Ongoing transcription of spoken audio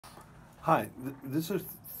Hi, these are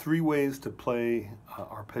three ways to play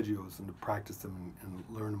arpeggios and to practice them and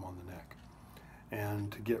learn them on the neck.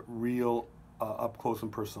 And to get real up close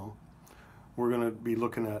and personal, we're going to be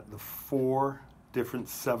looking at the four different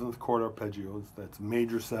seventh chord arpeggios. That's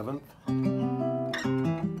major seventh,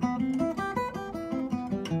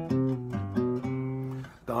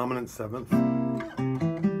 dominant seventh,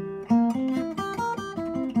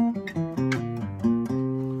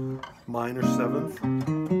 minor seventh,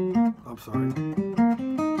 I'm sorry,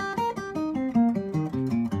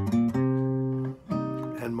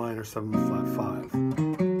 and minor 7 flat 5.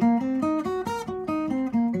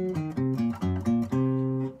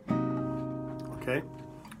 Okay,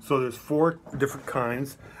 so there's four different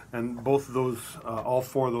kinds, and both of those, all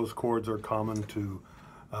four of those chords are common to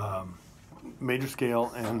major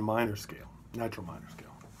scale and minor scale, natural minor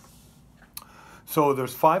scale. So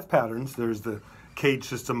there's 5 patterns. There's the cage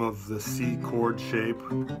system of the C chord shape.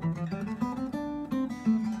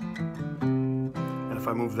 And if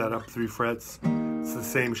I move that up 3 frets, it's the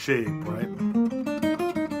same shape, right?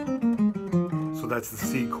 So that's the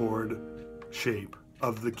C chord shape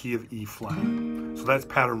of the key of E flat. So that's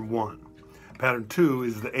pattern 1. Pattern 2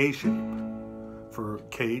 is the A shape for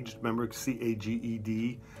caged. Remember,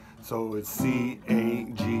 C-A-G-E-D. So it's C, A,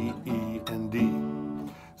 G, E, and D.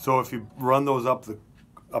 So if you run those up the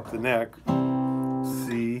neck,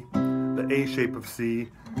 C, the A shape of C,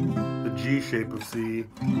 the G shape of C,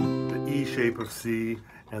 the E shape of C,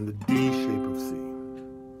 and the D shape of C.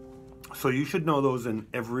 So you should know those in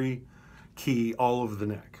every key all over the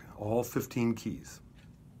neck, all 15 keys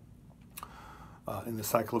in the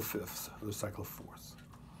cycle of fifths or the cycle of fourths.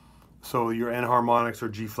 So your enharmonics are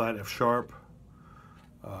G flat, F sharp,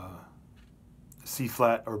 C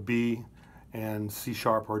flat or B, and C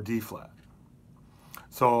sharp or D flat.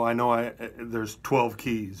 So I know there's 12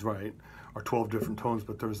 keys, right, or 12 different tones,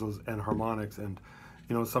 but there's those enharmonics, and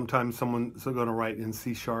you know, sometimes someone's going to write in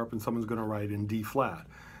C sharp and someone's going to write in D flat,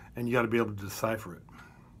 and you got to be able to decipher it.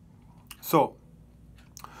 So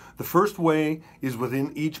the first way is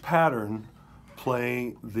within each pattern,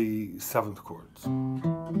 play the seventh chords.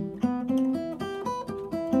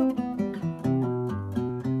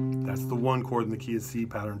 That's the 1 chord in the key of C,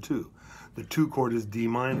 pattern 2. The 2 chord is D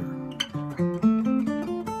minor.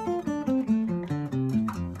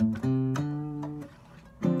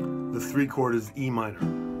 The 3 chord is E minor.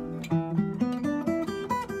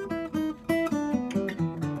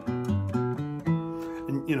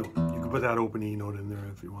 And you know, you can put that open E note in there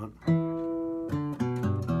if you want.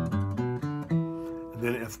 And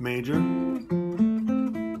then F major.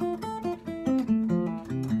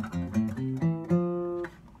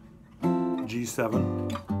 G7.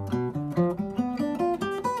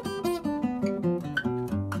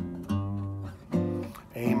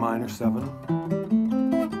 A minor 7.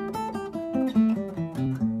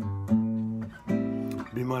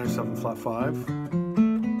 B minor 7 flat 5.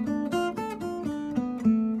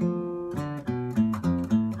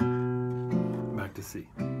 Back to C.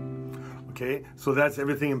 Okay, so that's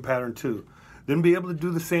everything in pattern 2. Then be able to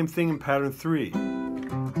do the same thing in pattern 3.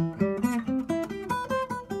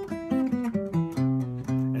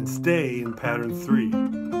 And stay in pattern 3.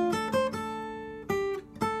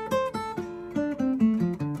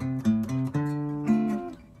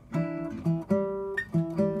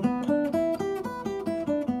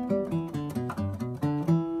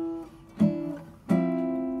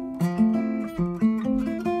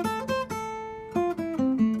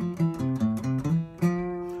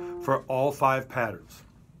 For all 5 patterns.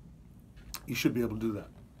 You should be able to do that.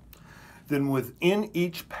 Then within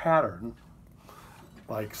each pattern,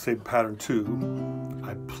 like say pattern 2,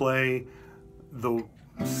 I play the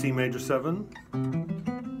C major 7,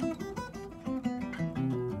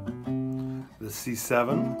 the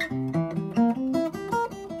C7,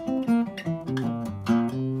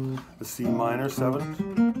 the C minor 7th,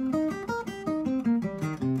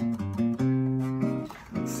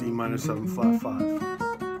 C minor 7 flat 5.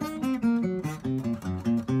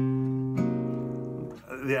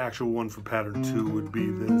 The actual one for pattern 2 would be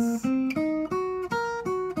this.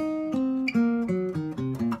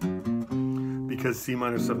 Because C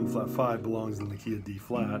minor 7 flat 5 belongs in the key of D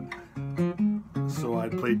flat. So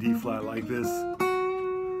I'd play D flat like this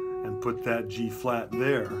and put that G flat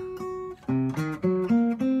there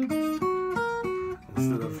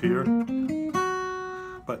instead of here.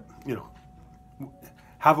 But, you know,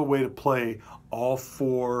 have a way to play all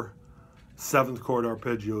 4 7th chord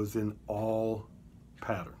arpeggios in all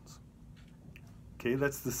patterns. Okay,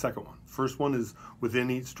 that's the second one. First one is within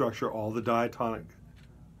each structure, all the diatonic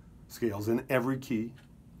scales in every key.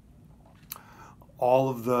 All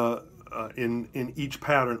of the in each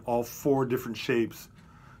pattern all 4 different shapes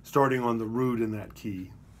starting on the root in that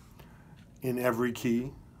key, in every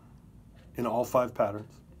key, in all 5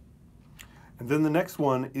 patterns. And then the next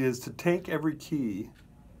one is to take every key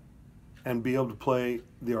and be able to play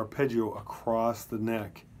the arpeggio across the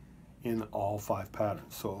neck in all 5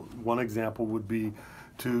 patterns. So one example would be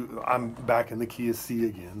I'm back in the key of C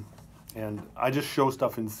again, and I just show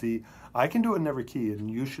stuff in C. I can do it in every key,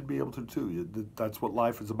 and you should be able to too. That's what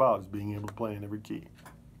life is about, is being able to play in every key.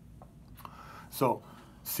 So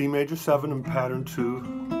C major 7 in pattern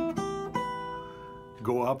 2,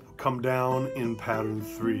 go up, come down in pattern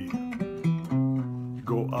 3,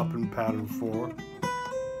 go up in pattern 4,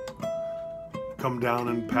 come down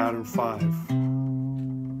in pattern 5,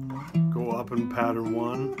 go up in pattern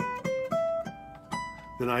 1.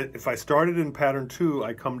 Then if I started in pattern 2,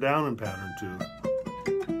 I come down in pattern 2,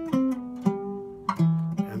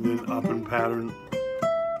 and then up in pattern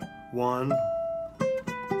 1,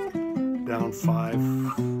 down 5,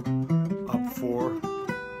 up 4,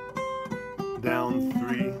 down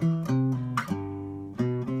 3,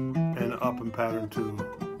 and up in pattern 2.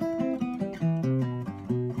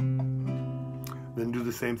 Then do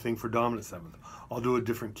the same thing for dominant 7th. I'll do a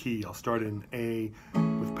different key. I'll start in A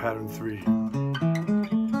with pattern 3.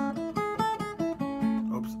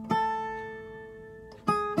 Oops.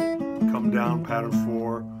 Come down pattern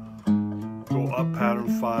 4, go up pattern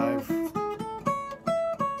 5,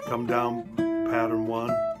 come down pattern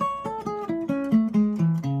 1,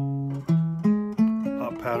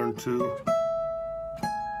 up pattern 2,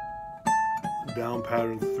 down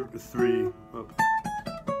pattern 3. Oops.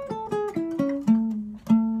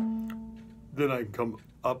 Then I come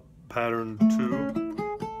up pattern 2,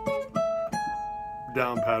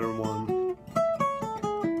 down pattern 1,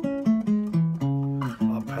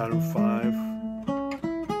 up pattern 5,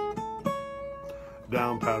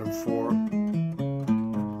 down pattern 4,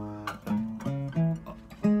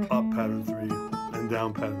 up pattern 3, and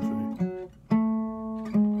down pattern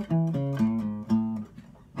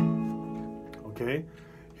 3. Okay,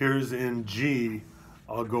 here's in G.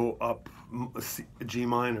 I'll go up G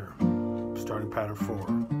minor, starting pattern 4,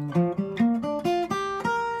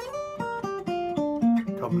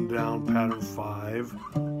 coming down pattern 5,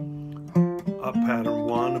 up pattern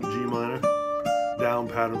 1 of G minor, down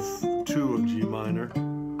pattern 2 of G minor,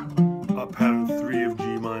 up pattern 3 of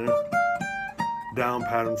G minor, down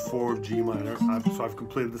pattern 4 of G minor. So I've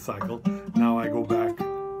completed the cycle. Now I go back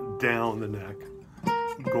down the neck,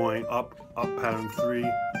 going up pattern 3,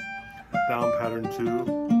 down pattern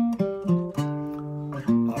 2,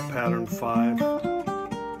 pattern 5,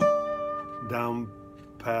 down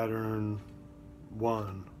pattern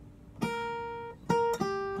 1.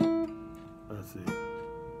 Let's see.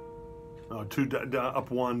 Oh, 2,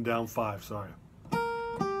 up 1, down 5, sorry.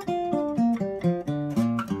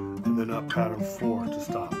 And then up pattern 4 to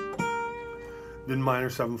stop. Then minor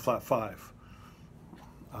 7 flat 5.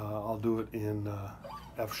 I'll do it in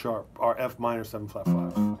F sharp, or F minor 7 flat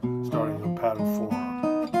 5, starting in pattern 4.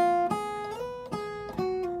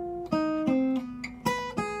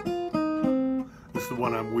 The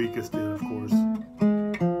one I'm weakest in, of course.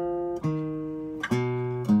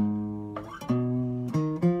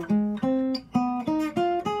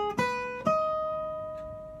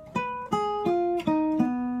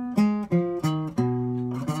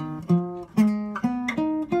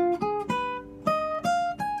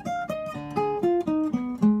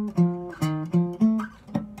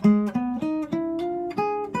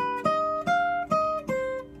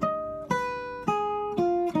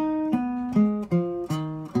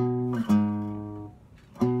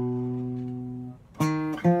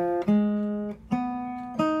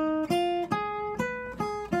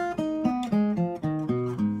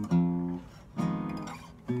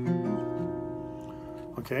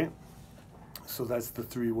 Okay, so that's the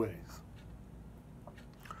 3 ways.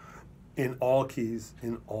 In all keys,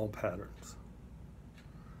 in all patterns.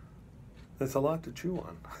 That's a lot to chew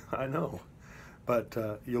on, I know, but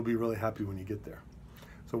you'll be really happy when you get there.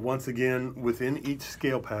 So once again, within each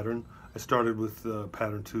scale pattern, I started with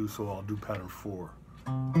pattern 2, so I'll do pattern 4.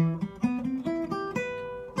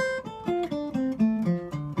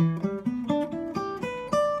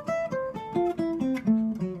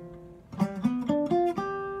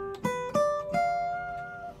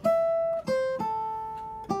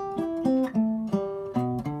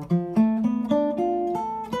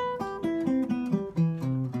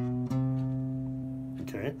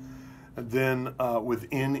 Then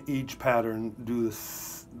within each pattern, do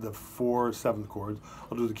the 4 7th chords.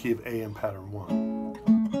 I'll do the key of A in pattern 1.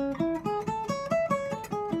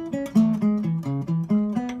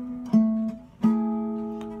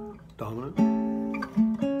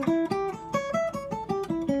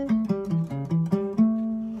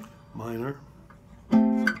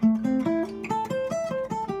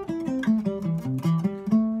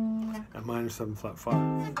 7 flat 5.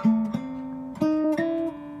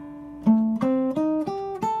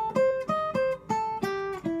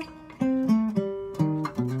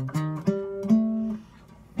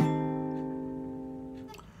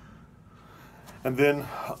 And then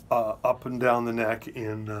up and down the neck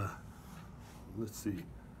in, let's see,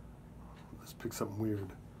 let's pick something weird.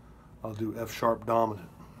 I'll do F sharp dominant.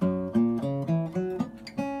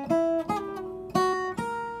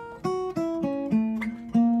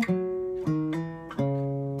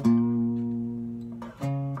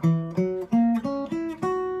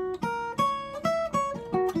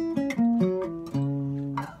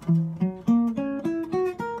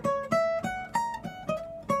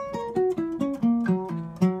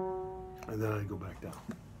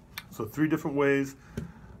 So 3 different ways,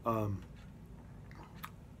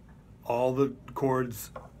 all the chords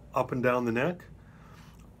up and down the neck,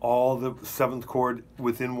 all the 7th chord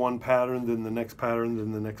within one pattern, then the next pattern,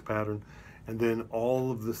 then the next pattern, and then all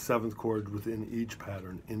of the 7th chord within each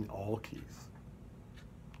pattern in all keys.